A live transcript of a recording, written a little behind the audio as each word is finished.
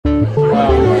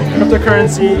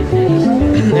cryptocurrency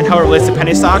and how it relates to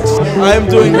penny stocks. I am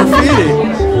doing graffiti,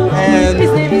 and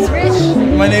his name is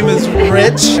Rich. My name is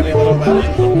Rich.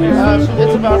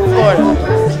 It's about Florida.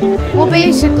 Well,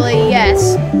 basically,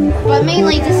 yes. But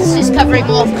mainly, this is just covering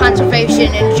all of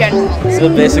conservation in general. So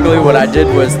basically what I did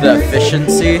was the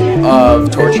efficiency of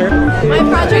torture. My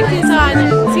project is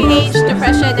on teenage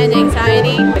depression and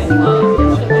anxiety.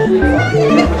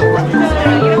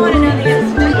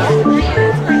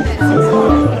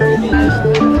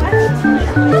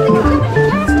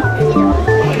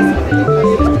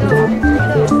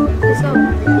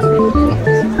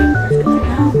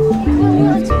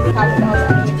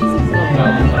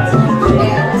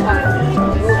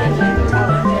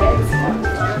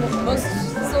 Most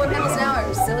solar panels now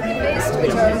are silicon-based,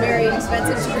 which are very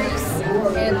expensive to produce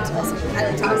and also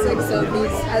highly toxic. So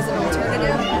these, as an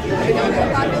alternative, are becoming more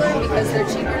popular because they're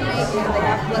cheaper to make and they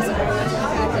have less environmental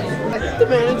impact. The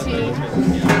manatee,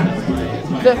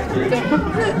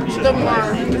 the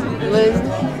marlin,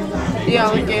 the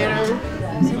alligator,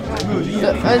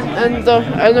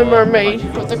 and the mermaid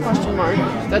with the question mark.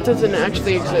 That doesn't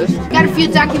actually exist. Got a few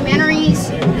documentaries,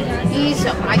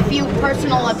 a few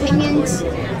personal opinions, a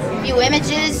few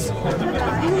images,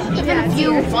 even a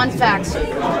few fun facts.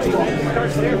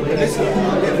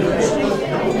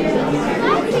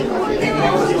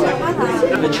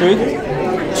 The truth?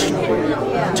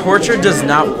 Torture does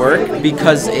not work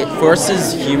because it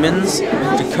forces humans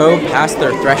to go past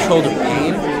their threshold of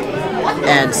pain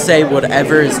and say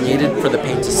whatever is needed for the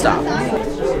pain to stop.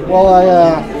 Well,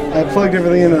 I plugged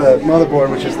everything into the motherboard,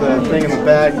 which is the thing in the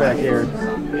bag back here,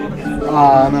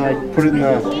 and then I put it in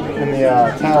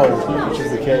the tower, which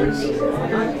is the case,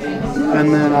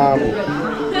 and then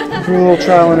through a little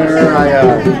trial and error, I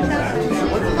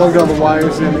plugged all the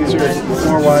wires in. These are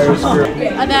more wires.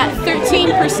 About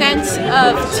 13%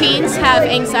 of teens have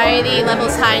anxiety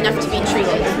levels high enough to be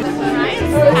treated.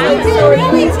 I'm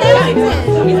really talented.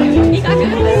 He got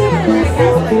good.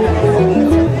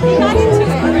 He got into it.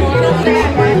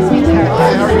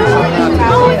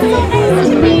 Oh, it's so nice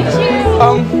to meet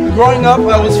you. Growing up, I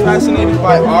was fascinated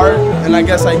by art, and I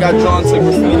guess I got drawn to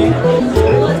graffiti.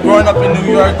 Growing up in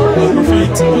New York,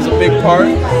 graffiti was a big part.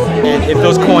 And if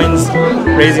those coins,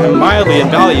 raising them mildly in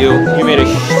value, you made a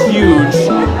huge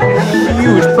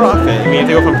profit. I mean, if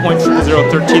they go from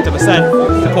 0.013 of a cent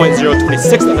to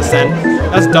 0.026 of a cent,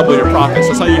 that's double your profit.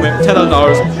 So suddenly you made $10,000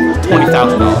 to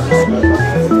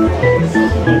 $20,000.